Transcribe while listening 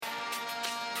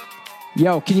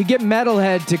Yo, can you get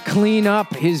Metalhead to clean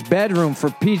up his bedroom for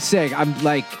Pete's sake? I'm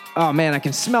like, oh man, I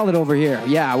can smell it over here.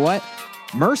 Yeah, what?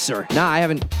 Mercer? Nah, I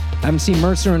haven't seen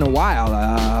Mercer in a while.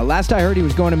 Last I heard, he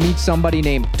was going to meet somebody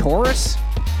named Taurus.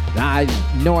 Nah, I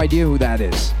have no idea who that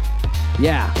is.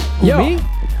 Yeah. Yo, me?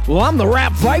 Well, I'm the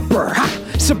Rap Viper. Ha!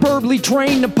 Superbly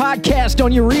trained, the podcast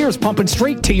on your ears, pumping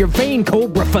straight to your vein,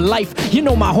 Cobra for life. You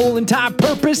know my whole entire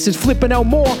purpose is flipping out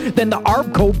more than the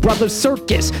Arbco Brothers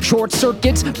circus. Short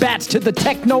circuits, bats to the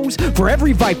technos, for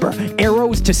every Viper,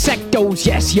 arrows to sectos,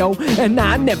 yes, yo. And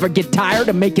I never get tired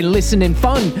of making listening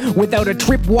fun, without a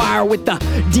tripwire with the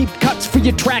deep cuts for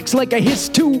your tracks like a hiss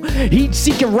too.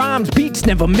 Heat-seeking rhymes, beats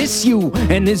never miss you.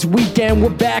 And this weekend we're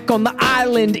back on the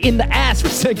island, in the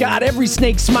asps, I got every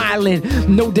snake smiling.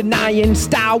 No denying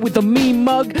style with a mean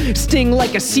mug, sting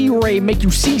like a sea ray, make you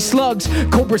see slugs.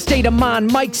 Cobra state of mind,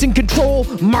 mics in control,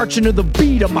 marching to the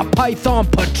beat of my Python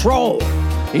patrol.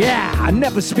 Yeah, I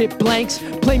never spit blanks,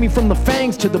 play me from the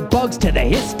fangs to the bugs to the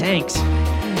hiss tanks,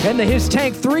 and the hiss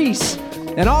tank 3s,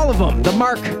 and all of them, the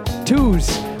Mark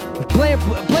 2s.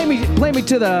 Play me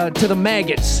to the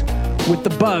maggots with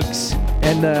the bugs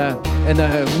and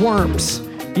the worms.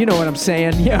 You know what I'm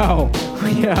saying? Yo.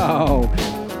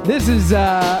 This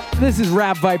is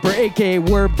Rap Viper, aka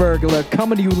Word Burglar,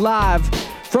 coming to you live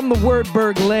from the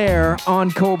Wordburg Lair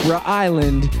on Cobra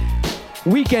Island.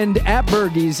 Weekend at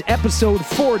Bergie's, episode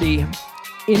 40,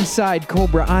 Inside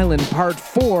Cobra Island, part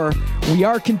 4. We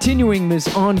are continuing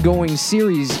this ongoing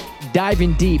series,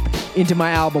 diving deep into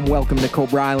my album, Welcome to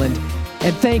Cobra Island.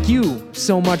 And thank you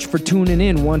so much for tuning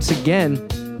in once again.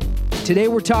 Today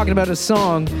we're talking about a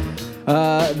song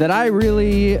that I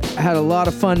really had a lot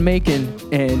of fun making,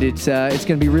 and it's going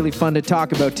to be really fun to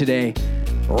talk about today.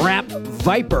 Rap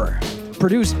Viper,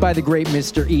 produced by the great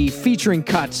Mr. E, featuring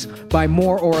cuts by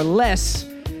More or Less,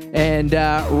 and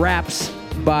raps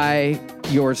by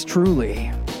yours truly.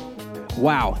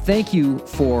 Wow, thank you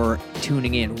for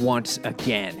tuning in once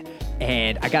again.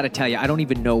 And I got to tell you, I don't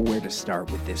even know where to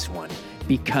start with this one,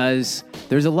 because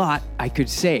there's a lot I could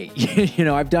say. You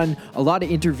know, I've done a lot of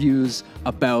interviews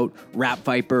about Rap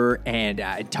Viper, and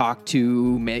I talked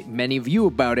to many of you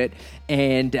about it,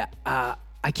 and I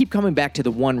keep coming back to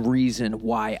the one reason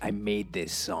why I made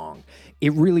this song.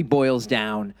 It really boils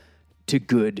down to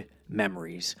good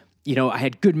memories. You know, I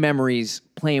had good memories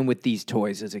playing with these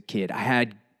toys as a kid. I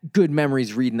had good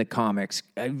memories reading the comics,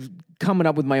 coming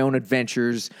up with my own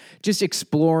adventures, just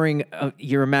exploring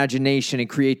your imagination and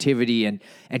creativity, and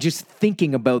just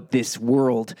thinking about this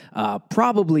world,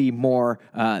 probably more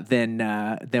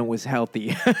than was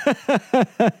healthy.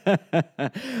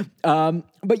 But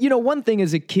you know, one thing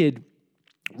as a kid,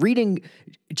 reading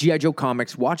G.I. Joe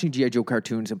comics, watching G.I. Joe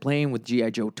cartoons, and playing with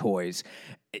G.I. Joe toys,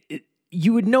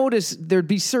 you would notice there'd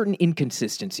be certain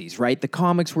inconsistencies, right? The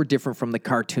comics were different from the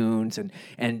cartoons,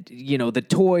 and you know, the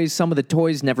toys, some of the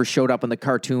toys never showed up in the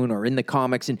cartoon or in the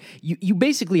comics, and you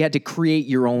basically had to create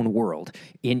your own world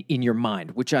in your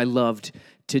mind, which I loved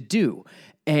to do.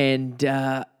 And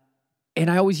I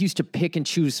always used to pick and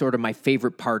choose sort of my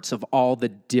favorite parts of all the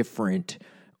different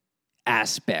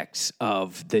aspects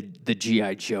of the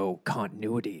G.I. Joe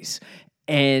continuities.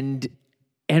 And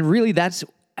really that's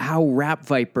how Rap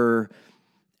Viper,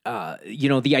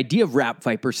 the idea of Rap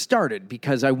Viper started,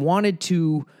 because I wanted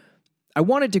to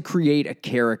create a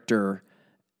character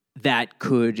that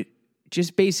could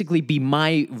just basically be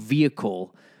my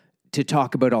vehicle to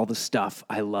talk about all the stuff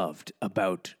I loved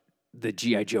about the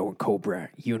G.I. Joe and Cobra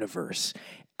universe.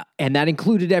 And that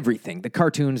included everything: the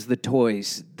cartoons, the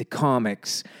toys, the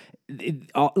comics,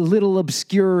 little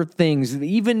obscure things,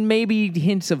 even maybe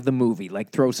hints of the movie, like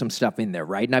throw some stuff in there,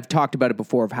 right? And I've talked about it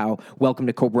before of how Welcome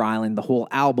to Cobra Island, the whole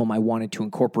album, I wanted to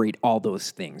incorporate all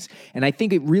those things. And I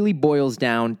think it really boils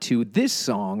down to this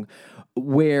song,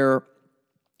 where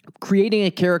creating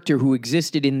a character who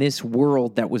existed in this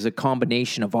world that was a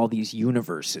combination of all these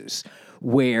universes,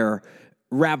 where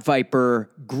Rap Viper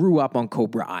grew up on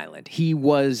Cobra Island. He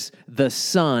was the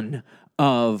son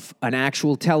of an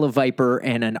actual Televiper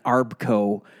and an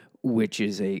Arbco, which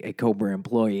is a Cobra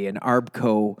employee, an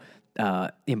Arbco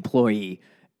employee,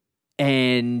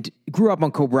 and grew up on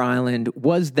Cobra Island,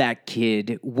 was that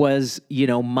kid, was, you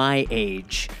know, my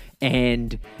age.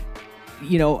 And,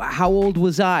 you know, how old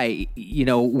was I, you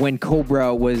know, when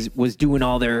Cobra was doing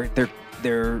all their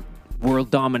world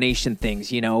domination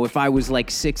things? You know, if I was like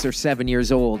 6 or 7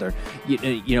 years old, or,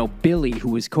 you know, Billy, who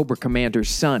was Cobra Commander's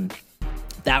son,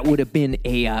 that would have been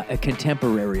a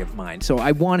contemporary of mine. So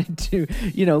I wanted to,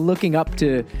 you know, looking up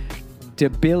to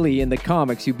Billy in the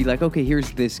comics, you'd be like, okay,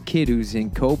 here's this kid who's in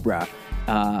Cobra.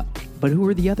 But who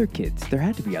are the other kids? There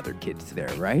had to be other kids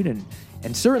there, right?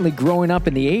 And certainly growing up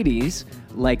in the 80s,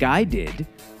 like I did,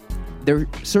 there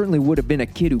certainly would have been a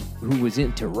kid who was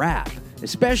into rap,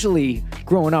 especially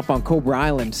growing up on Cobra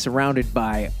Island, surrounded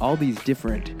by all these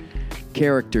different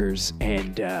characters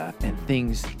and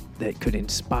things that could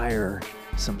inspire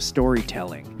some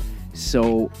storytelling.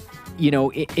 So, you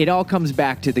know, it all comes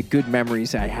back to the good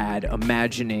memories I had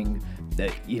imagining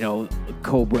that, you know,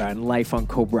 Cobra and life on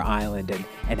Cobra Island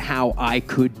and how I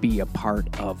could be a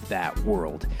part of that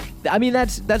world. I mean,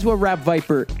 that's what Rap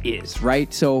Viper is,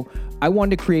 right? So I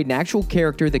wanted to create an actual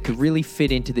character that could really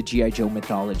fit into the G.I. Joe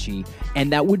mythology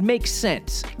and that would make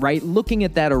sense, right? Looking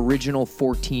at that original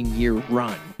 14-year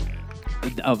run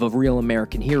of a real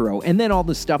American hero and then all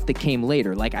the stuff that came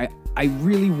later. Like, I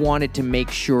really wanted to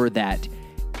make sure that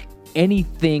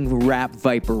anything Rap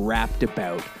Viper rapped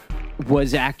about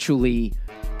was actually,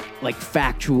 like,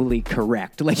 factually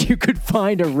correct. Like, you could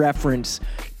find a reference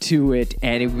to it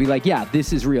and it would be like, yeah,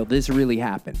 this is real. This really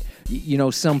happened. You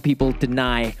know, some people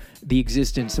deny the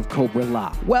existence of Cobra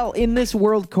La. Well, in this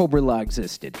world, Cobra La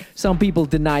existed. Some people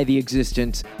deny the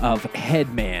existence of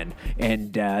Headman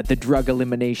and the Drug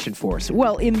Elimination Force.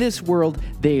 Well, in this world,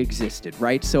 they existed,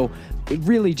 right? So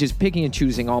really just picking and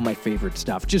choosing all my favorite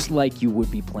stuff, just like you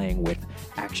would be playing with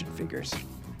action figures.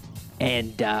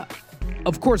 And,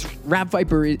 of course, Rap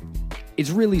Viper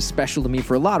is really special to me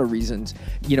for a lot of reasons.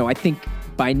 You know, I think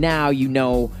by now you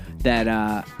know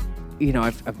that... you know,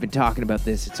 I've been talking about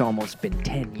this. It's almost been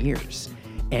 10 years.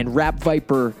 And Rap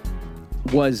Viper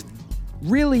was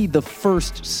really the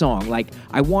first song. Like,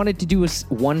 I wanted to do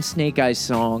one Snake Eyes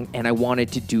song, and I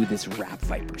wanted to do this Rap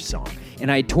Viper song.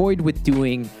 And I toyed with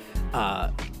doing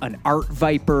an art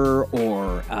Viper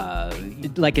or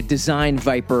like a design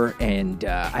Viper. And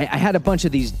I had a bunch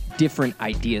of these different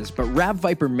ideas. But Rap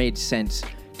Viper made sense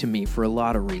to me for a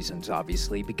lot of reasons,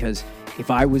 obviously, because if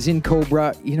I was in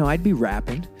Cobra, you know, I'd be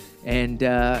rapping. And,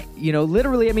 you know,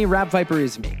 literally, I mean, Rap Viper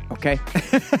is me, okay?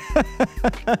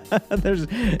 There's,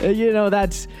 you know,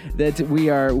 that's we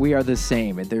are the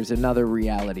same. And there's another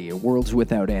reality, a worlds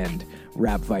without end.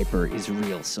 Rap Viper is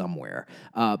real somewhere.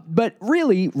 But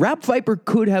really, Rap Viper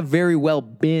could have very well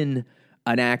been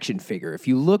an action figure. If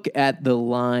you look at the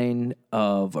line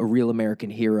of a real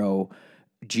American hero,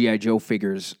 G.I. Joe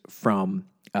figures from,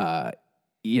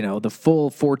 you know, the full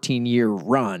 14-year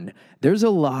run, there's a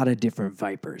lot of different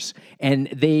Vipers. And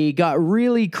they got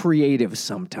really creative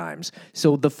sometimes.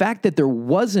 So the fact that there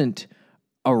wasn't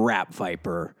a Rap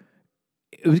Viper,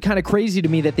 it was kind of crazy to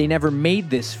me that they never made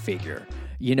this figure.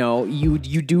 You know, you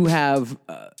do have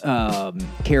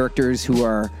characters who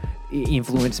are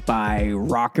influenced by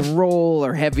rock and roll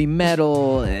or heavy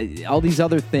metal, all these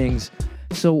other things.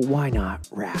 So why not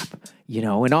rap? You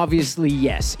know, and obviously,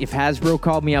 yes, if Hasbro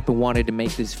called me up and wanted to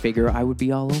make this figure, I would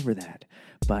be all over that.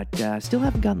 But still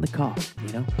haven't gotten the call,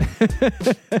 you know?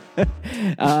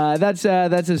 That's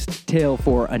a tale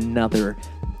for another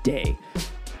day.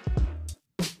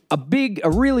 A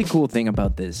really cool thing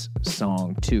about this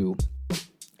song, too,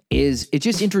 is it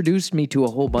just introduced me to a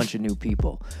whole bunch of new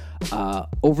people.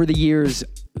 Over the years,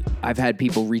 I've had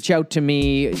people reach out to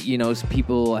me, you know,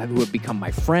 people who have become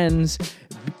my friends,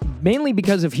 mainly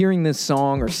because of hearing this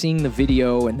song or seeing the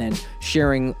video and then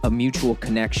sharing a mutual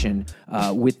connection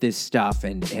with this stuff.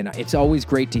 And it's always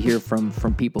great to hear from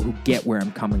people who get where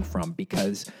I'm coming from,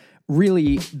 because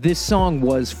really this song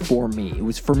was for me. It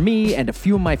was for me and a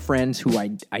few of my friends who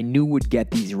I knew would get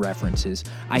these references.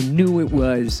 I knew it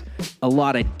was a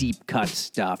lot of deep cut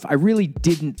stuff. I really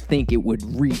didn't think it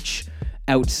would reach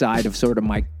outside of sort of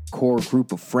my core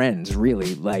group of friends,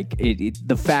 really. Like,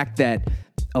 the fact that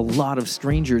a lot of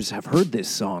strangers have heard this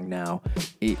song now,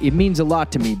 it means a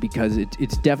lot to me, because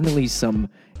it's definitely some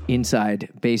inside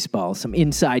baseball, some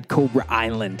inside Cobra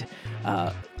Island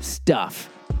stuff.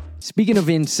 Speaking of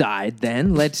inside,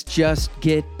 then, let's just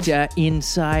get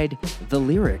inside the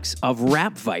lyrics of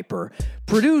Rap Viper,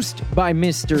 produced by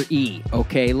Mr. E,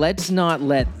 okay? Let's not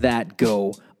let that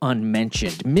go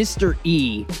unmentioned. Mr.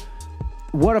 E,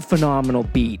 what a phenomenal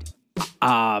beat.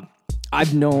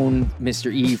 I've known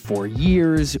Mr. E for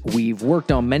years. We've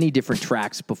worked on many different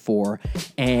tracks before,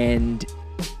 and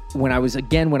when I was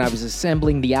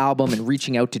assembling the album and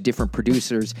reaching out to different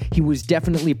producers, he was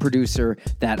definitely a producer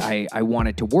that I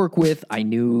wanted to work with. I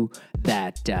knew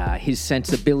that his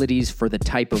sensibilities for the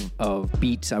type of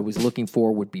beats I was looking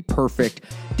for would be perfect.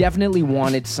 Definitely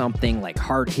wanted something like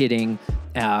hard-hitting,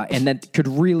 and that could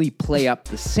really play up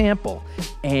the sample.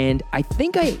 And I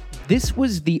think this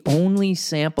was the only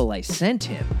sample I sent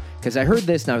him, because I heard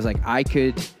this and I was like, I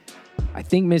think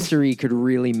Mr. E could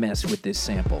really mess with this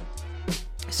sample.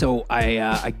 So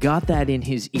I got that in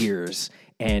his ears,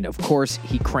 And of course,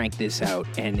 he cranked this out,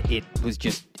 and it was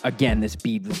just, again, this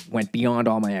beat went beyond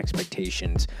all my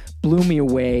expectations, blew me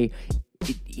away.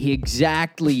 He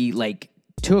exactly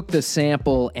took the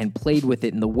sample and played with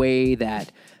it in the way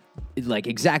that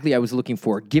exactly I was looking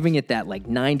for, giving it that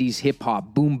 90s hip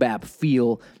hop boom bap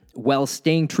feel, while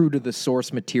staying true to the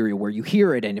source material, where you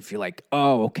hear it and if you're like,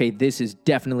 oh, okay, this is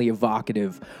definitely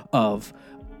evocative of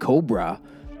Cobra,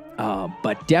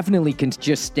 but definitely can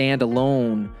just stand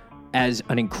alone as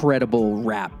an incredible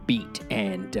rap beat.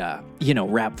 And,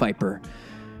 Rap Viper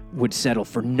would settle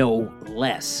for no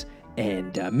less.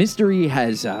 And Mr. E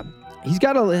has... he's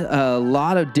got a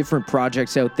lot of different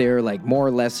projects out there, More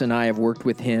or Less and I have worked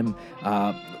with him.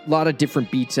 A lot of different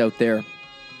beats out there.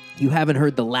 You haven't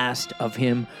heard the last of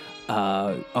him.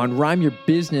 On Rhyme Your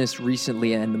Business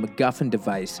recently and the MacGuffin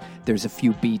Device, there's a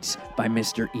few beats by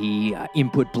Mr. E.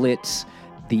 Input Blitz,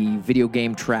 the video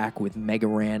game track with Mega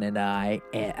Ran and I,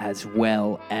 as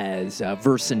well as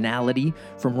Versinality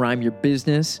from Rhyme Your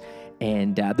Business.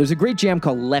 And there's a great jam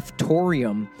called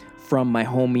Leftorium from my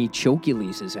homie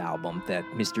Chocules' album that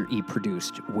Mr. E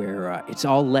produced, where it's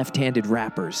all left-handed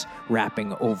rappers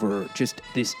rapping over just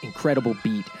this incredible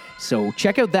beat. So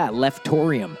check out that,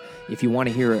 Leftorium, if you want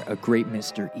to hear a great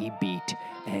Mr. E beat.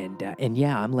 And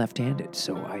yeah, I'm left-handed,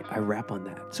 so I rap on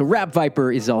that. So Rap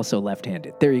Viper is also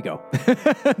left-handed. There you go.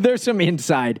 There's some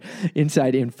inside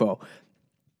info.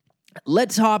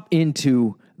 Let's hop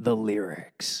into the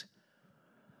lyrics.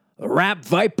 Rap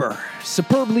Viper,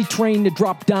 superbly trained to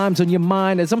drop dimes on your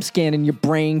mind as I'm scanning your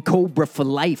brain. Cobra for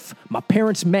life. My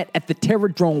parents met at the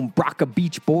Terradrome, Broca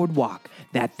Beach Boardwalk.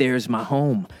 That there's my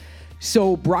home.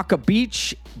 So Broca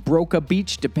Beach,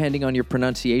 depending on your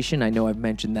pronunciation. I know I've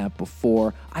mentioned that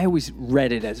before. I always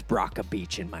read it as Broca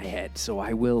Beach in my head, so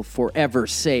I will forever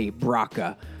say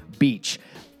Broca Beach.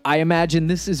 I imagine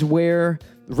this is where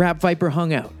Rap Viper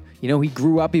hung out. He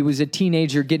grew up, he was a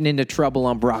teenager getting into trouble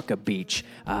on Broca Beach.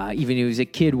 Even he was a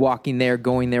kid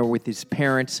going there with his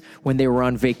parents when they were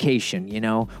on vacation,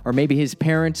 Or maybe his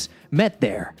parents met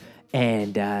there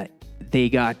and they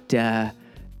got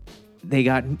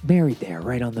married there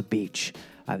right on the beach.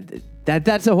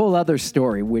 That's a whole other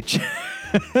story, which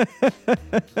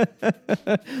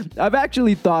I've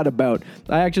actually thought about.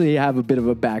 I actually have a bit of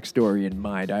a backstory in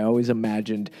mind. I always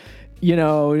imagined,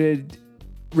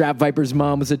 Rap Viper's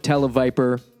mom was a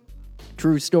televiper.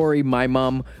 True story, my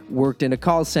mom worked in a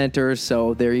call center,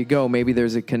 so there you go. Maybe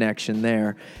there's a connection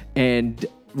there. And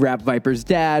Rap Viper's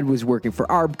dad was working for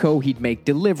Arbco. He'd make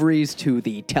deliveries to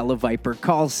the Televiper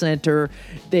call center.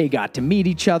 They got to meet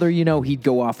each other. He'd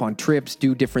go off on trips,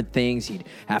 do different things. He'd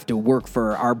have to work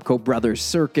for Arbco Brothers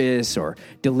Circus or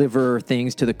deliver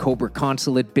things to the Cobra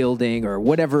Consulate building or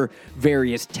whatever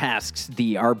various tasks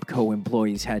the Arbco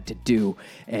employees had to do.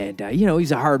 And,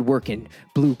 he's a hardworking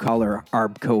blue-collar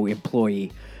Arbco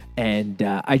employee. And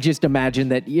I just imagine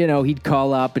that, he'd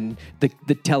call up and the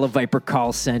Televiper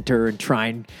call center and try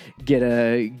and get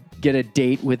a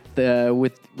date with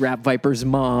Rap Viper's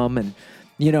mom. And,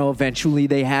 eventually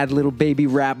they had little baby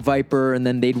Rap Viper, and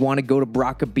then they'd want to go to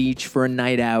Broca Beach for a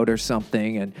night out or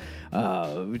something.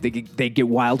 And they'd get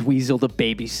Wild Weasel to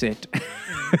babysit.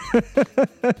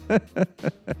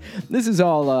 This is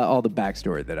all the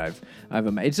backstory that I've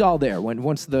it's all there.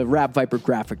 Once the Rap Viper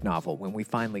graphic novel, when we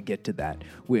finally get to that,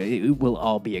 it will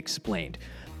all be explained.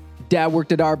 Dad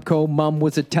worked at Arbco, Mom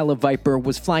was a Televiper,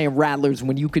 was flying Rattlers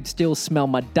when you could still smell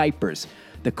my diapers.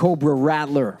 The Cobra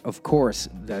Rattler, of course,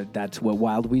 that's what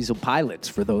Wild Weasel pilots,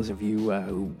 for those of you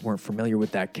who weren't familiar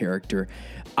with that character.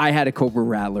 I had a Cobra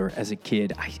Rattler as a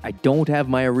kid. I don't have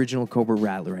my original Cobra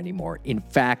Rattler anymore. In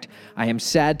fact, I am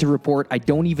sad to report I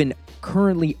don't even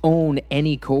currently own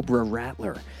any Cobra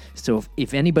Rattler. So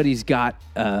if anybody's got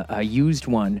a used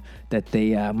one that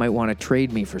they might want to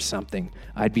trade me for something,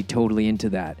 I'd be totally into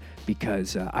that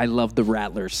because I love the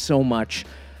Rattler so much.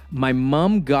 My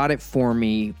mom got it for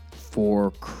me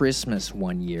for Christmas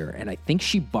one year, and I think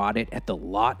she bought it at the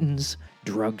Lawton's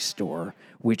drugstore,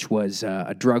 which was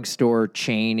a drugstore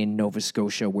chain in Nova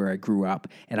Scotia where I grew up.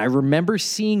 And I remember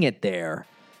seeing it there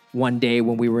one day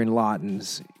when we were in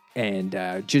Lawton's and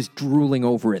just drooling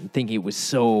over it and thinking it was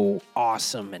so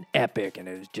awesome and epic. And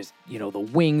it was just, the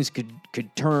wings could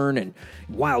turn, and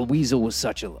Wild Weasel was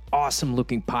such an awesome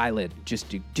looking pilot,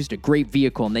 just a great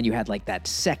vehicle. And then you had that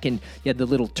second, you had the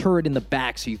little turret in the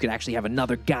back so you could actually have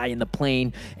another guy in the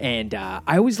plane. And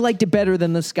I always liked it better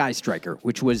than the Sky Striker,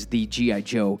 which was the G.I.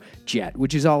 Joe jet,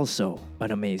 which is also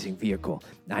an amazing vehicle.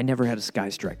 I never had a Sky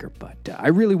Striker, but I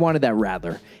really wanted that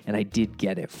Rattler, and I did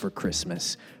get it for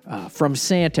Christmas from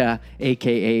Santa,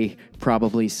 a.k.a.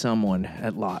 probably someone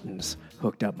at Lawton's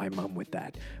hooked up my mom with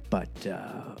that. But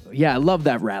yeah, I love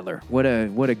that Rattler. What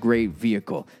a great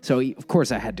vehicle. So of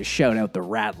course I had to shout out the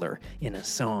Rattler in a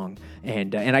song,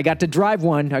 and I got to drive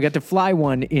one. I got to fly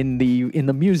one in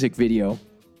the music video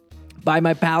by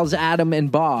my pals Adam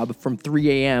and Bob from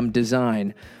 3AM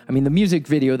Design. I mean, the music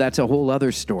video, that's a whole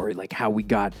other story, like how we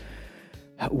got...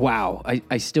 Wow,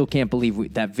 I still can't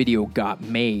believe that video got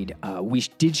made. We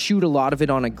did shoot a lot of it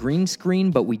on a green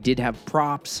screen, but we did have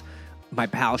props. My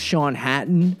pal Sean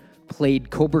Hatton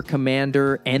played Cobra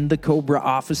Commander and the Cobra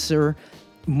Officer.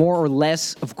 More or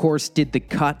less, of course, did the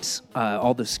cuts,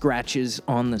 all the scratches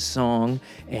on the song,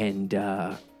 and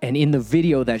in the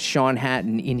video, that Sean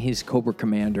Hatton in his Cobra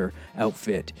Commander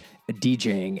outfit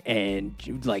DJing,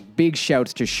 and like big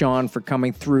shouts to Sean for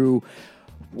coming through.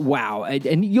 Wow.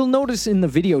 And you'll notice in the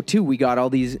video too, we got all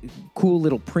these cool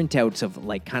little printouts of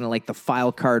like kind of like the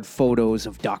file card photos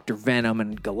of Dr. Venom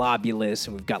and Globulus,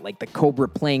 and we've got like the Cobra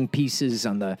playing pieces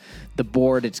on the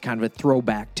board. It's kind of a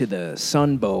throwback to the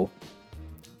Sunbow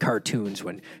cartoons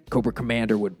when Cobra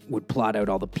Commander would plot out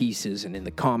all the pieces, and in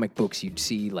the comic books you'd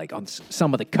see like on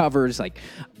some of the covers, like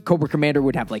Cobra Commander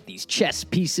would have like these chess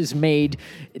pieces made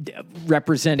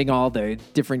representing all the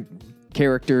different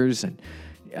characters, and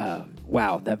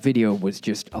wow, that video was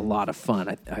just a lot of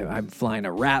fun. I'm flying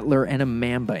a Rattler and a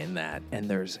Mamba in that, and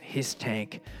there's his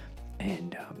tank,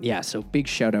 and yeah, so big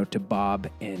shout out to Bob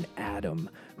and Adam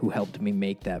who helped me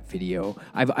make that video.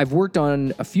 I've worked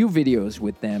on a few videos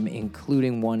with them,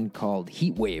 including one called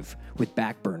Heatwave with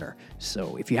Backburner.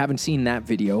 So if you haven't seen that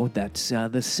video, that's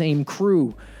the same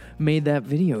crew made that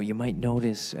video. You might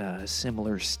notice a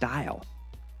similar style.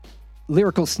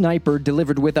 Lyrical Sniper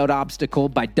delivered without obstacle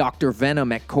by Dr.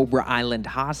 Venom at Cobra Island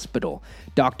Hospital.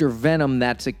 Dr. Venom,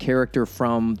 that's a character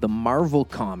from the Marvel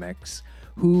Comics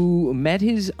who met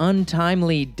his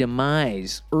untimely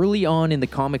demise early on in the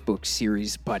comic book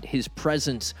series, but his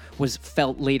presence was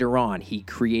felt later on. He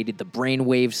created the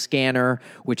brainwave scanner,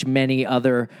 which many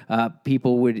other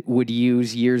people would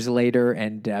use years later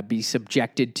and be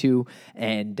subjected to.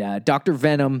 And Dr.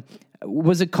 Venom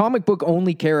was a comic book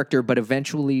only character, but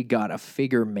eventually got a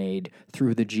figure made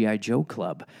through the G.I. Joe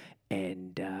Club.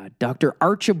 And Dr.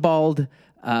 Archibald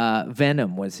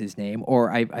Venom was his name,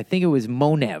 or I think it was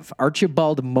Monev.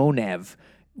 Archibald Monev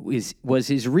was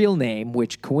his real name,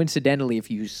 which coincidentally,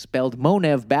 if you spelled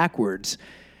Monev backwards,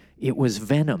 it was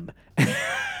Venom.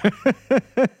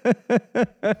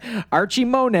 Archie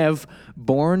Monev,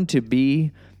 born to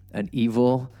be an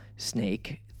evil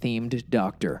snake-themed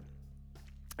doctor.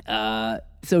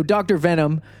 So Dr.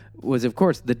 Venom was, of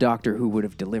course, the doctor who would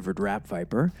have delivered Rap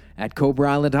Viper at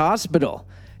Cobra Island Hospital.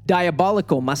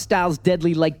 Diabolical, my style's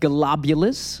deadly like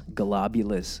Globulus.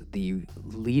 Globulus, the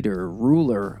leader,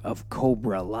 ruler of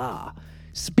Cobra Law.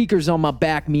 Speakers on my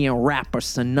back, me and rap are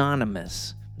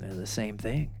synonymous. They're the same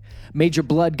thing. Major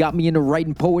Blood got me into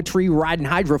writing poetry, riding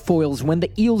hydrofoils when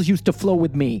the eels used to flow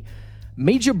with me.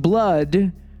 Major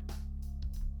Blood,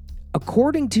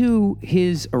 according to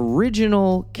his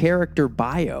original character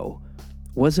bio,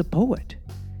 was a poet.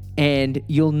 And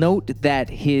you'll note that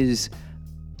his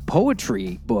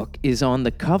poetry book is on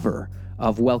the cover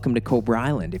of Welcome to Cobra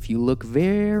Island. If you look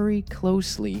very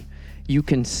closely, you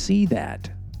can see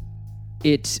that.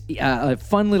 It's a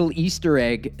fun little Easter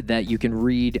egg that you can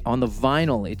read on the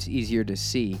vinyl. It's easier to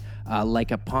see,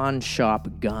 like a pawn shop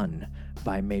gun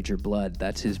by Major Blood.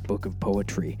 That's his book of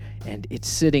poetry, and it's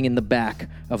sitting in the back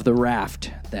of the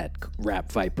raft that Rap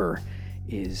Viper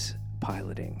is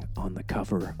piloting on the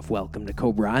cover of Welcome to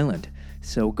Cobra Island.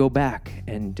 So go back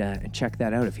and check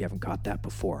that out if you haven't caught that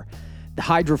before. The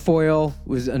hydrofoil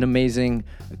was an amazing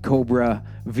Cobra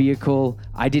vehicle.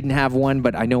 I didn't have one,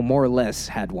 but I know more or less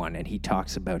had one, and he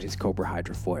talks about his Cobra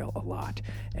hydrofoil a lot.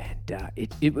 And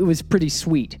it was pretty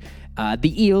sweet.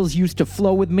 The eels used to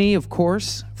flow with me, of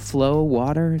course. Flow,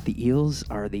 water. The eels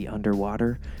are the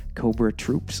underwater Cobra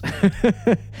troops.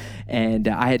 And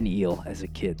I had an eel as a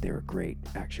kid. They were great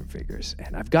action figures.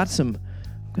 And I've got some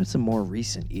more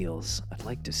recent eels. I'd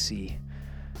like to see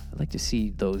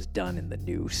those done in the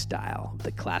new style,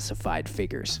 the classified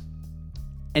figures.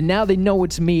 And now they know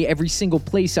it's me. Every single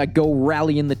place I go,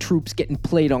 rallying the troops, getting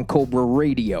played on Cobra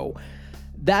Radio.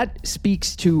 That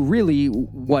speaks to really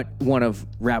what one of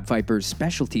Rap Viper's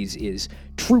specialties is,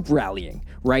 troop rallying,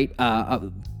 right?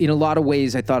 In a lot of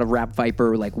ways, I thought of Rap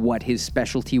Viper like what his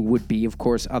specialty would be, of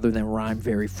course, other than rhyme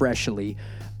very freshly.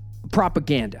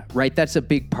 Propaganda, right? That's a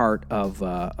big part of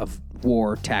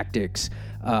war tactics.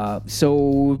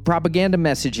 So propaganda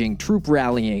messaging, troop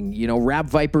rallying, Rap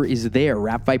Viper is there.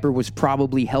 Rap Viper was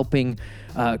probably helping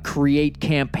create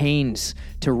campaigns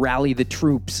to rally the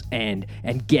troops and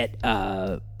get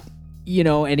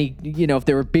if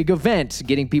there are big events,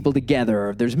 getting people together, or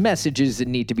if there's messages that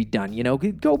need to be done,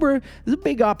 Cobra is a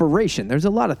big operation. There's a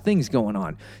lot of things going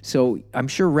on. So I'm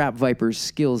sure Rap Viper's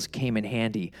skills came in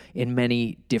handy in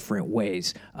many different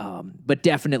ways. But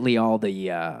definitely all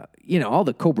the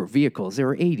Cobra vehicles, they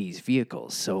were 80s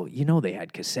vehicles. So, they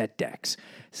had cassette decks.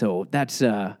 So that's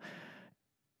a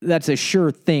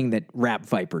sure thing that Rap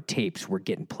Viper tapes were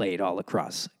getting played all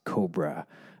across Cobra,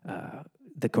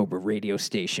 the Cobra radio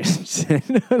stations,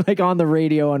 like on the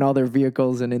radio on all their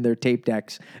vehicles and in their tape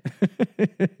decks.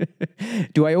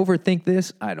 Do I overthink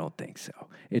this? I don't think so.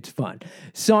 It's fun.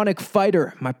 Sonic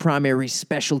Fighter, my primary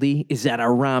specialty, is that I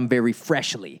rhyme very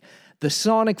freshly. The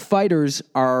Sonic Fighters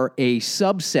are a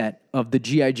subset of the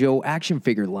G.I. Joe action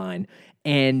figure line,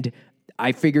 and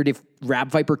I figured if Rap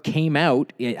Viper came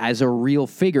out as a real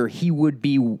figure, he would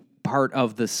be part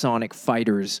of the Sonic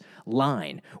Fighters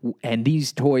line. And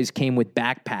these toys came with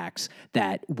backpacks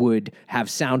that would have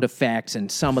sound effects,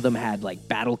 and some of them had like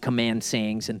battle command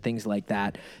sayings and things like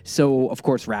that. So, of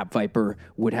course, Rap Viper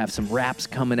would have some raps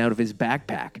coming out of his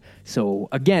backpack. So,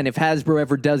 again, if Hasbro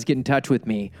ever does get in touch with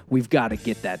me, we've got to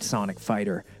get that Sonic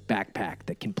Fighter backpack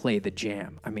that can play the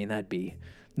jam. I mean, that'd be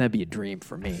a dream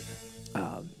for me.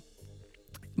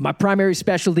 My primary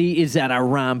specialty is that I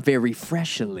rhyme very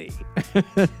freshly,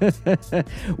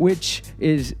 which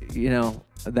is,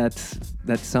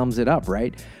 that sums it up,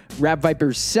 right? Rap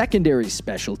Viper's secondary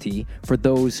specialty, for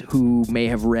those who may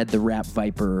have read the Rap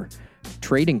Viper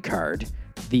trading card,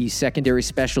 the secondary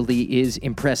specialty is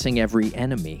impressing every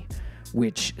enemy,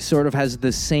 which sort of has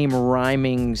the same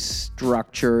rhyming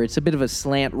structure. It's a bit of a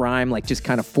slant rhyme, like just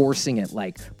kind of forcing it,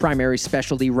 like primary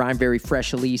specialty, rhyme very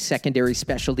freshly, secondary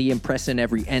specialty, impressing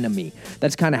every enemy.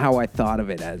 That's kind of how I thought of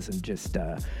it as, and just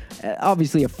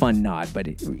obviously a fun nod, but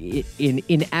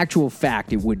in actual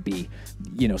fact, it would be,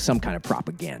 some kind of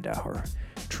propaganda or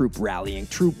troop rallying,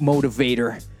 troop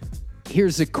motivator.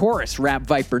 Here's the chorus. Rap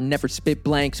Viper never spit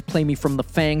blanks. Play me from the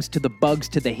fangs to the bugs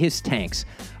to the hiss tanks.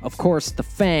 Of course, the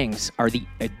fangs are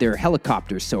they're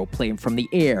helicopters, so play them from the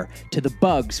air, to the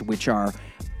bugs, which are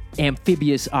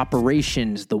amphibious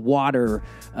operations, the water,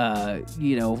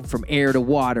 from air to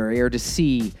water, air to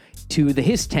sea, to the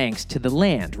hiss tanks, to the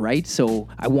land, right? So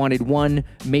I wanted one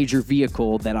major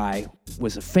vehicle that I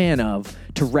was a fan of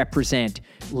to represent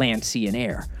land, sea, and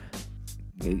air.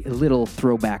 A little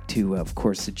throwback to, of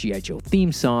course, the G.I. Joe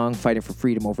theme song, Fighting for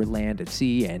Freedom Over Land and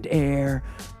Sea and Air,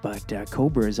 but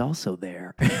Cobra is also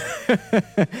there.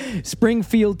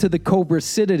 Springfield to the Cobra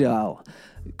Citadel.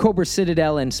 Cobra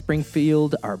Citadel and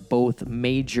Springfield are both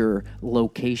major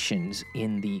locations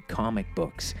in the comic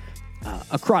books.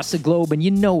 Across the globe, and you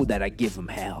know that I give them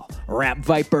hell. Rap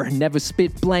Viper, never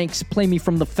spit blanks, play me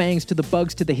from the fangs to the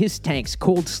bugs to the hiss tanks,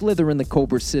 cold slither in the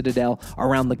Cobra Citadel,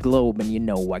 around the globe, and you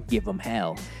know I give them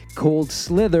hell. Cold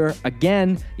Slither,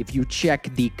 again, if you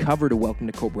check the cover to Welcome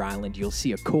to Cobra Island, you'll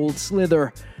see a Cold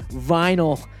Slither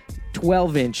vinyl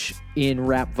 12-inch in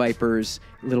Rap Viper's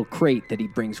little crate that he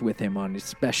brings with him on his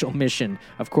special mission.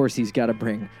 Of course, he's got to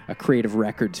bring a crate of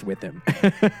records with him.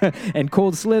 And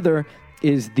Cold Slither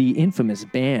is the infamous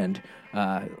band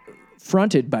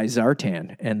fronted by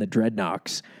Zartan and the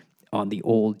Dreadnoks on the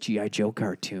old G.I. Joe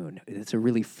cartoon. It's a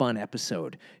really fun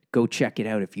episode. Go check it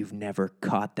out if you've never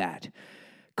caught that.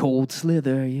 Cold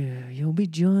Slither, yeah, you'll be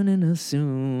joining us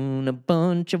soon. A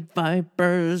bunch of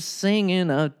vipers singing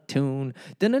a tune.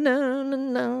 It's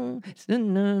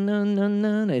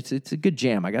a good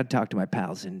jam. I got to talk to my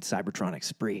pals in Cybertronic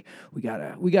Spree. We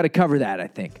gotta cover that, I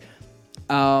think.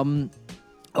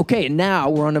 Okay, now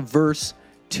we're on to verse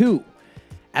 2.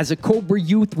 As a Cobra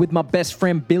youth with my best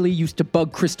friend Billy, used to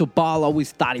bug Crystal Ball,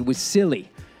 always thought he was silly.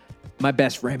 My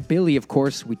best friend Billy, of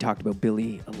course, we talked about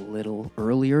Billy a little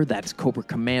earlier. That's Cobra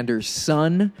Commander's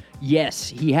son. Yes,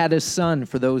 he had a son,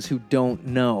 for those who don't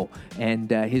know, and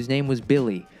his name was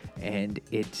Billy. And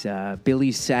it's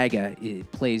Billy's saga. It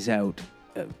plays out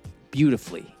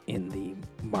beautifully in the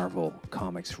Marvel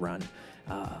Comics run,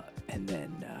 and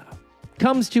then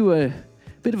comes to a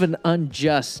bit of an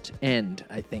unjust end,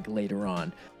 I think, later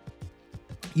on.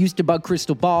 Used to bug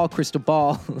Crystal Ball,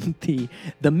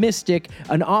 the mystic,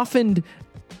 an often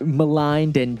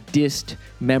maligned and dissed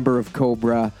member of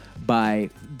Cobra by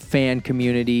fan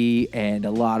community and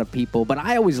a lot of people, but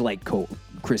I always liked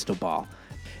Crystal Ball.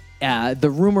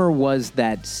 The rumor was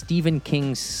that Stephen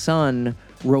King's son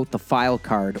wrote the file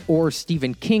card, or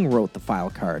Stephen King wrote the file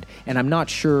card, and I'm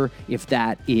not sure if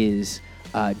that is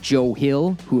Joe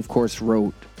Hill, who of course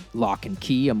wrote Lock and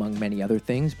Key, among many other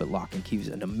things, but Lock and Key is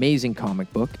an amazing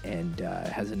comic book and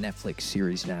has a Netflix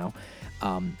series now.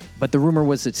 But the rumor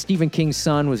was that Stephen King's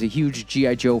son was a huge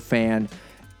G.I. Joe fan,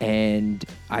 And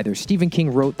either Stephen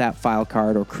King wrote that file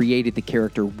card or created the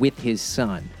character with his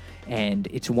son. And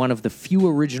it's one of the few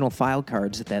original file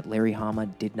cards that Larry Hama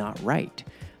did not write.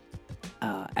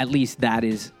 At least that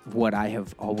is what I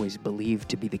have always believed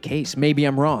to be the case. Maybe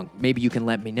I'm wrong. Maybe you can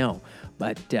let me know.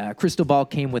 But Crystal Ball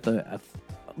came with a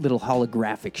little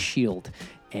holographic shield,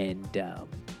 and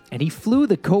he flew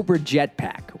the Cobra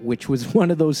jetpack, which was one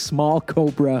of those small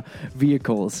Cobra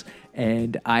vehicles.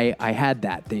 And I had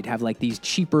that. They'd have like these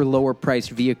cheaper,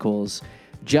 lower-priced vehicles,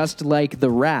 just like the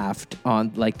raft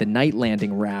on, like the night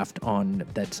landing raft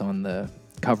that's on the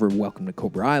cover of Welcome to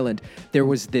Cobra Island. There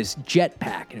was this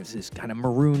jetpack, and it was this kind of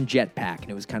maroon jetpack, and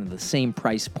it was kind of the same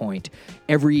price point.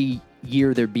 Every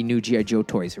year there'd be new G.I. Joe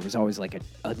toys. There was always like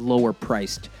a lower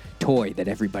priced toy that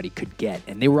everybody could get,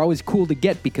 and they were always cool to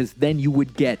get because then you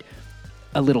would get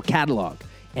a little catalog,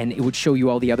 and it would show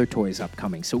you all the other toys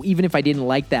upcoming. So even if I didn't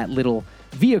like that little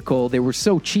vehicle, they were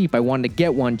so cheap, I wanted to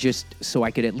get one just so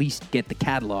I could at least get the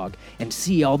catalog and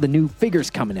see all the new figures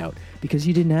coming out, because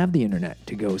you didn't have the internet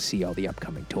to go see all the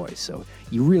upcoming toys. So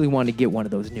you really wanted to get one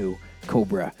of those new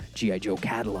Cobra G.I. Joe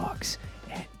catalogs.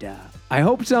 And I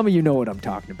hope some of you know what I'm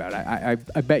talking about. I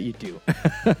bet you do.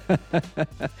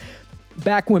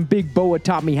 Back when Big Boa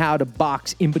taught me how to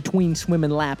box in between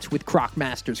swimming laps with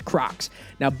Crocmaster's Crocs.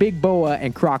 Now, Big Boa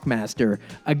and Crocmaster,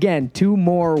 again, two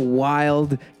more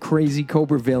wild, crazy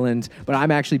Cobra villains, but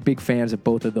I'm actually big fans of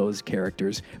both of those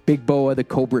characters. Big Boa, the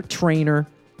Cobra trainer,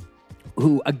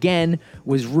 who, again,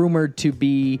 was rumored to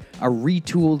be a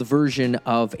retooled version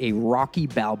of a Rocky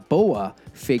Balboa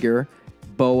figure.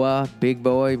 Boa, Big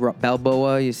Boa,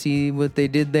 Balboa, you see what they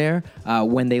did there?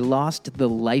 When they lost the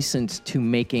license to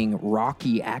making a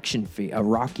Rocky action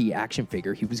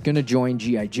figure, he was going to join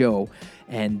G.I. Joe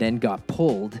and then got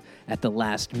pulled at the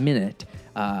last minute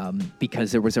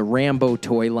because there was a Rambo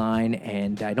toy line,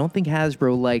 and I don't think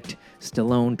Hasbro liked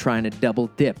Stallone trying to double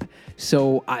dip.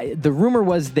 So the rumor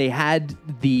was they had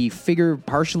the figure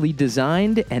partially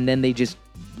designed, and then they just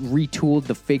retooled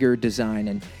the figure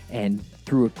design and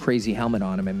threw a crazy helmet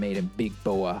on him and made him Big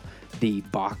Boa, the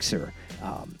boxer.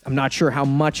 I'm not sure how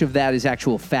much of that is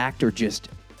actual fact or just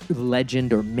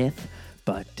legend or myth,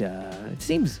 but it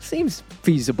seems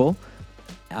feasible.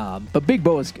 But Big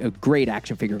Boa's a great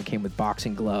action figure and came with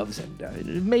boxing gloves, and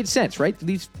it made sense, right?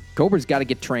 These Cobras got to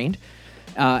get trained.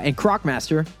 And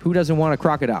Crocmaster, who doesn't want a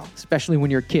crocodile, especially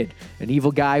when you're a kid? An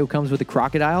evil guy who comes with a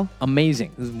crocodile?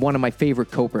 Amazing. This is one of my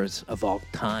favorite Cobras of all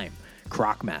time.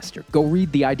 Crocmaster. Go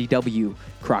read the IDW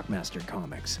Crocmaster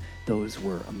comics. Those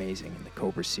were amazing in the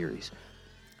Cobra series.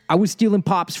 I was stealing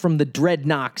pops from the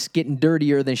Dreadnoks, getting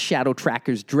dirtier than Shadow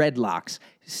Tracker's dreadlocks.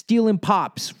 Stealing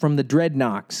pops from the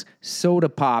Dreadnoks, soda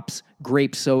pops,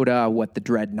 grape soda, what the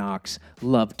Dreadnoks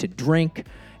love to drink.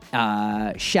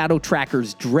 Shadow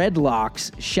Tracker's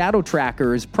dreadlocks. Shadow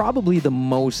Tracker is probably the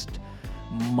most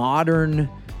modern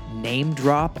name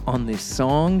drop on this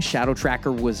song. Shadow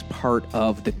Tracker was part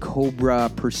of the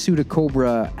Pursuit of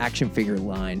Cobra action figure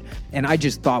line, and I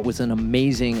just thought was an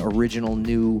amazing original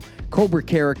new Cobra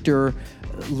character.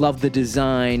 Love the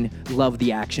design, love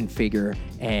the action figure,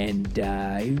 and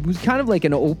it was kind of like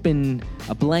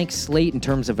a blank slate in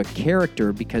terms of a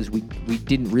character, because we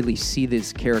didn't really see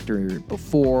this character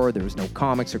before. There was no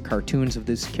comics or cartoons of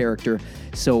this character,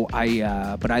 so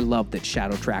but I love that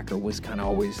Shadow Tracker was kind of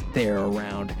always there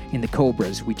around in the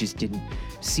Cobras. We just didn't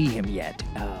see him yet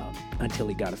until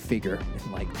he got a figure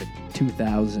in like the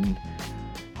 2000,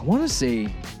 I want to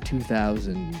say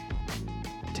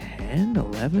 2010,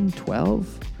 11,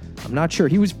 12. I'm not sure.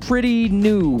 He was pretty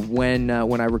new when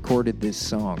I recorded this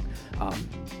song.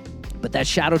 But that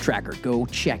Shadow Tracker, go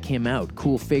check him out.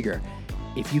 Cool figure.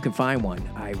 If you can find one,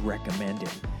 I recommend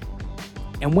it.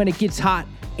 And when it gets hot,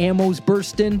 ammo's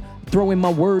bursting, throw in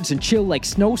my words and chill like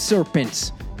snow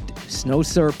serpents. Snow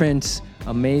serpents,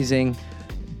 amazing.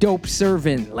 Dope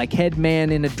serving like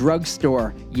Headman in a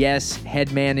drugstore. Yes,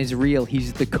 Headman is real.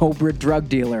 He's the Cobra drug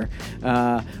dealer.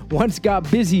 Once got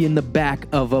busy in the back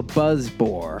of a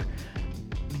buzzbore.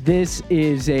 This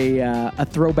is a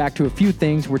throwback to a few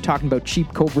things. We're talking about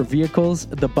cheap Cobra vehicles.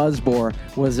 The Buzzbore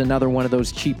was another one of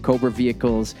those cheap Cobra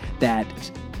vehicles that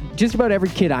just about every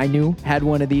kid I knew had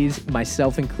one of these,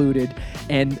 myself included.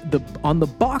 And on the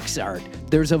box art,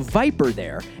 there's a Viper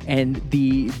there, and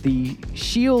the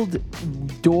shield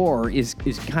door is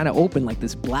kind of open, like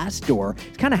this blast door.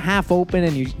 It's kind of half open,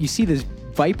 and you see this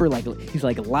Viper, like he's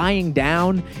like lying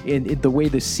down in the way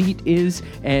the seat is,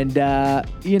 and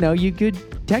you could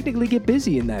technically get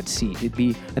busy in that seat. I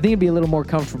think it'd be a little more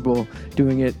comfortable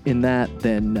doing it in that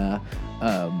than I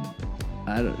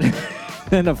don't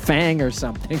than a Fang or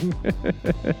something.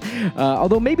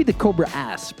 Although maybe the Cobra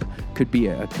Asp could be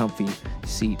a comfy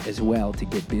seat as well to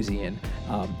get busy in.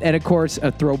 And of course,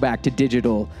 a throwback to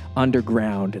Digital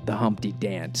Underground, the Humpty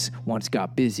Dance. Once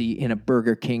got busy in a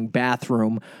Burger King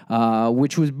bathroom,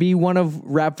 which would be one of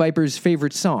Rap Viper's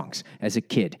favorite songs as a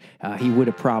kid. He would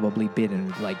have probably been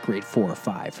in like grade 4 or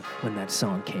 5 when that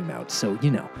song came out. So, you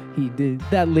know, he did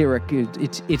that lyric,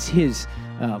 it's his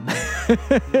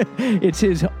it's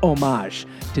his homage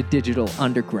to Digital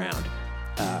Underground.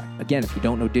 Again, if you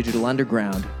don't know Digital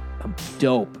Underground, a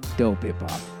dope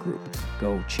hip-hop group.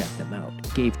 Go check them out.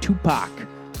 Gave Tupac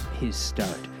his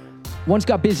start. Once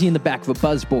got busy in the back of a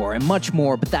buzzbore and much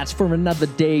more, but that's for another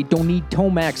day. Don't need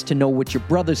Tomax to know what your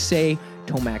brothers say.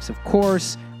 Tomax, of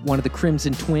course, one of the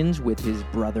Crimson Twins with his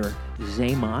brother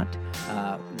Zaymot,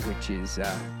 which is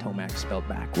Tomax spelled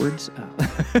backwards.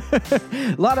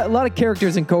 A lot of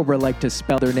characters in Cobra like to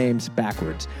spell their names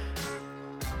backwards.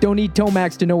 Don't need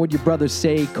Tomax to know what your brothers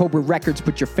say. Cobra Records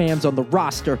put your fams on the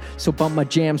roster, so bump my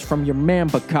jams from your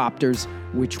Mamba Copters,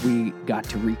 which we got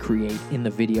to recreate in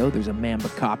the video. There's a Mamba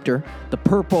Copter. The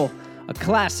purple, a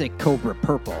classic Cobra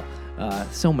purple.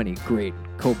 So many great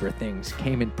Cobra things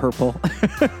came in purple.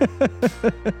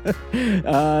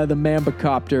 The Mamba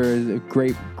Copter is a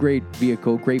great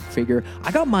vehicle, great figure.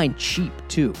 I got mine cheap,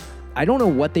 too. I don't know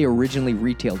what they originally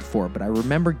retailed for, but I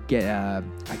remember I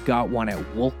got one at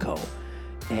Woolco.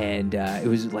 And it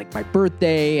was like my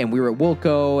birthday, and we were at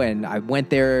Woolco, and I went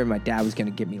there, and my dad was going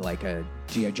to give me like a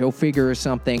G.I. Joe figure or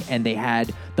something, and they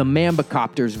had the Mamba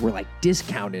Copters were like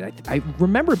discounted. I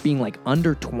remember it being like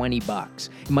under $20.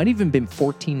 It might even been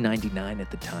 $14.99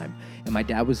 at the time. And my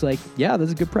dad was like, yeah,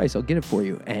 that's a good price. I'll get it for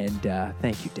you. And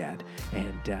thank you, Dad.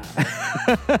 And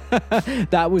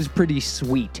that was pretty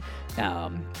sweet.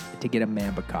 To get a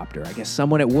Mamba Copter. I guess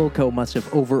someone at Woolco must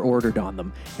have over-ordered on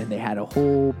them, and they had a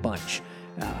whole bunch.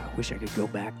 Wish I could go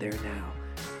back there now.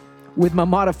 With my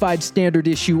modified standard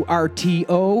issue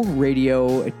RTO,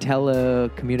 radio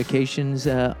telecommunications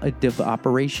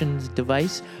operations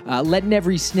device, letting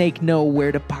every snake know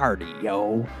where to party,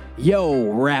 yo.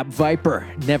 Yo, Rap Viper,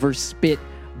 never spit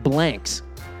blanks.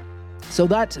 So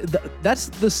that's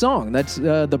the song. That's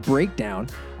the breakdown.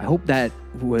 I hope that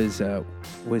was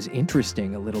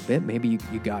interesting a little bit. Maybe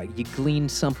you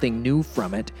gleaned something new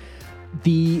from it.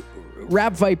 The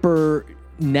Rap Viper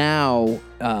now,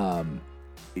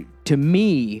 to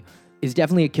me, is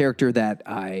definitely a character that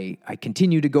I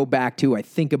continue to go back to. I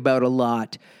think about a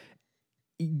lot.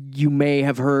 You may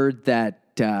have heard that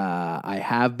I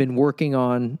have been working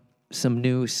on some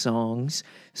new songs.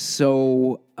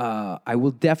 So I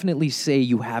will definitely say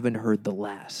you haven't heard the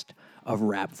last of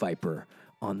Rap Viper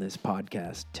on this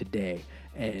podcast today.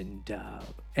 And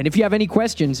if you have any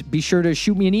questions, be sure to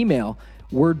shoot me an email,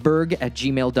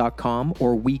 wordberg@gmail.com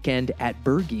or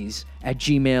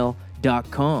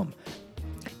weekend@bergies@gmail.com.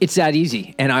 It's that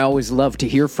easy, and I always love to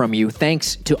hear from you.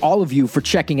 Thanks to all of you for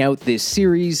checking out this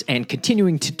series and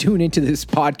continuing to tune into this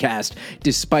podcast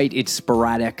despite its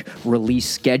sporadic release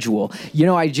schedule. You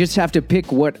know, I just have to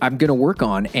pick what I'm going to work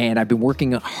on, and I've been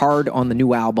working hard on the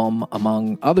new album,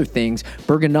 among other things.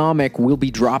 Bergonomic will be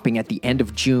dropping at the end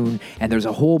of June, and there's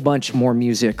a whole bunch more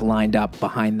music lined up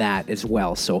behind that as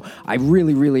well. So I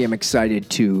really, really am excited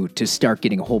to start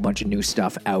getting a whole bunch of new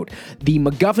stuff out. The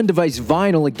MacGuffin Device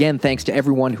vinyl, again, thanks to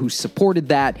everyone who supported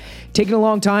that. Taking a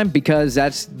long time because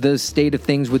that's the state of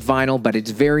things with vinyl, but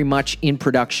it's very much in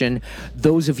production.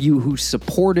 Those of you who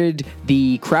supported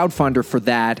the crowdfunder for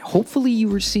that, hopefully you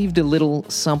received a little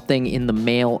something in the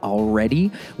mail already.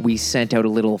 We sent out a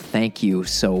little thank you,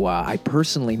 so I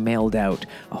personally mailed out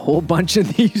a whole bunch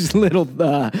of these little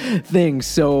things.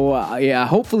 So yeah,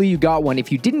 hopefully you got one.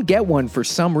 If you didn't get one for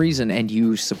some reason and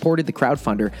you supported the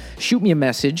crowdfunder, shoot me a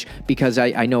message, because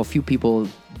I know a few people,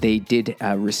 they did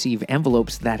receive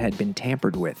envelopes that had been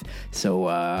tampered with. So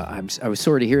I was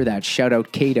sorry to hear that. Shout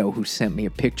out Kato, who sent me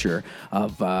a picture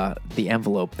of the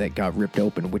envelope that got ripped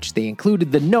open, which they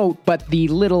included the note, but the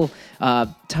little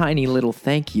tiny little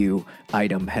thank you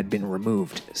item had been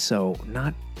removed. So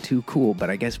not too cool, but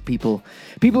I guess people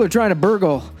are trying to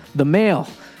burgle the mail.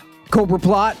 Cobra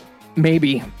plot?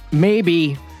 Maybe.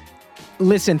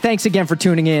 Listen, thanks again for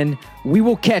tuning in. We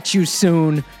will catch you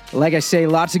soon. Like I say,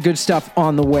 lots of good stuff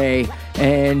on the way.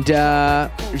 And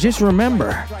just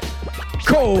remember,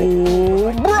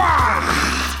 Cobra!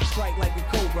 Strike like a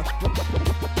cobra.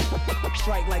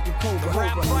 Strike like a cobra.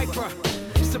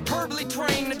 superbly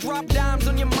trained to drop dimes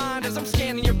on your mind as I'm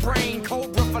scanning your brain.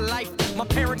 Cobra for life. My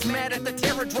parents met at the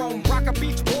Terradrome, Rocker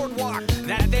Beach Boardwalk.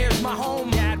 That there's my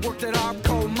home. Dad worked at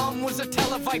Arco. Mom was a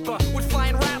televiper with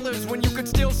flying rattlers when you could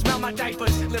still smell my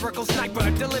diapers. Lyrical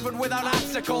sniper delivered without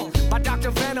obstacle by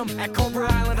Dr. Venom at Cobra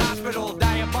Island Hospital.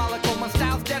 Diabolical, my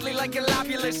style's deadly like a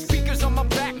lobulus. Speakers on my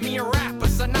back, me a rapper,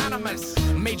 synonymous.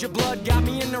 Major Blood got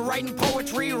me into writing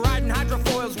poetry, riding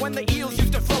hydrofoils when the eels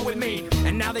used to flow with me.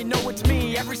 And now they know it's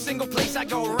me. Every single place I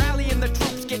go, rallying the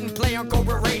troops, getting play on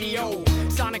Cobra Radio.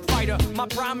 Sonic Fighter, my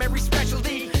primary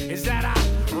specialty is that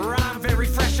I rhyme very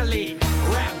freshly.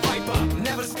 Rap Viper,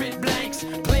 never spit blanks.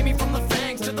 Play me from the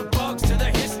fangs to the bugs to the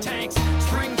hiss tanks.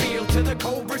 Springfield to the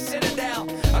Cobra Citadel.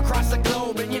 Across the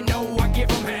globe and you know I give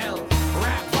them hell.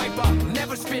 Rap Viper,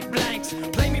 never spit blanks.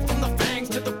 Play me from the fangs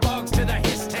to the bugs to the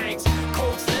hiss tanks.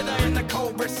 Cold Slither in the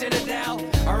Cobra Citadel.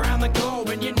 Around the globe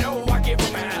and you know I give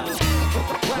them hell.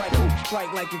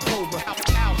 Strike like a cobra. Out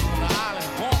on the island,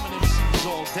 bombing MCs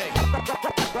all day.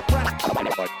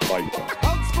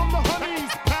 Hugs from the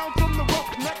honeys, pound from the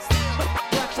roughnecks.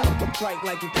 Strike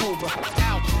like a cobra.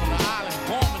 Out on the island,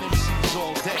 bombing MCs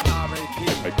all day.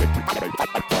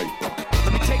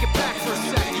 Let me take it back for a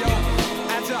sec, yo.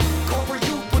 As a Cobra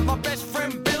youth with my best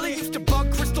friend Billy, used to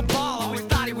bug Crystal Ball, always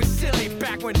thought he was silly.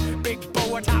 Back when Big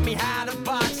Boa taught me how to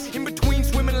box. In between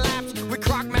swimming laps with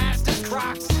Croc Masters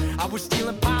Crocs, I was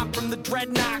stealing pop from the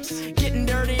Dreadnoughts, getting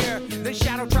dirtier than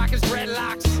Shadow Tracker's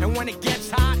dreadlocks. And when it gets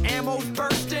hot, ammo's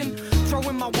bursting,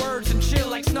 throwing my words and chill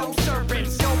like snow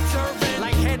serpents. Dope serving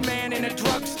like headman in a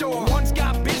drugstore. Once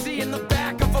got busy in the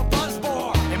back of a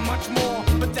buzzbore, and much more,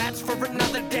 but that's for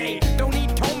another day. Don't need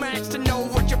Tomax to know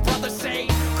what your brothers say.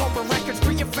 Cobra Records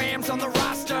for your fams on the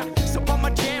roster. So bump my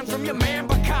jams from your man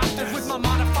Bacopter with my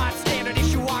modified standard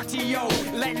issue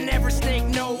RTO, letting every snake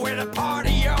know where to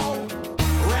party, yo.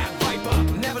 Rap Viper,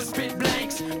 never spit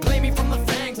blanks. Play me from the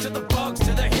fangs to the bugs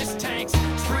to the hiss tanks.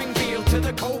 Springfield to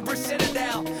the Cobra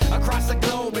Citadel. Across the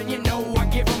globe and you know I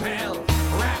give them hell.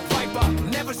 Rap Viper,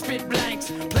 never spit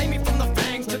blanks. Play me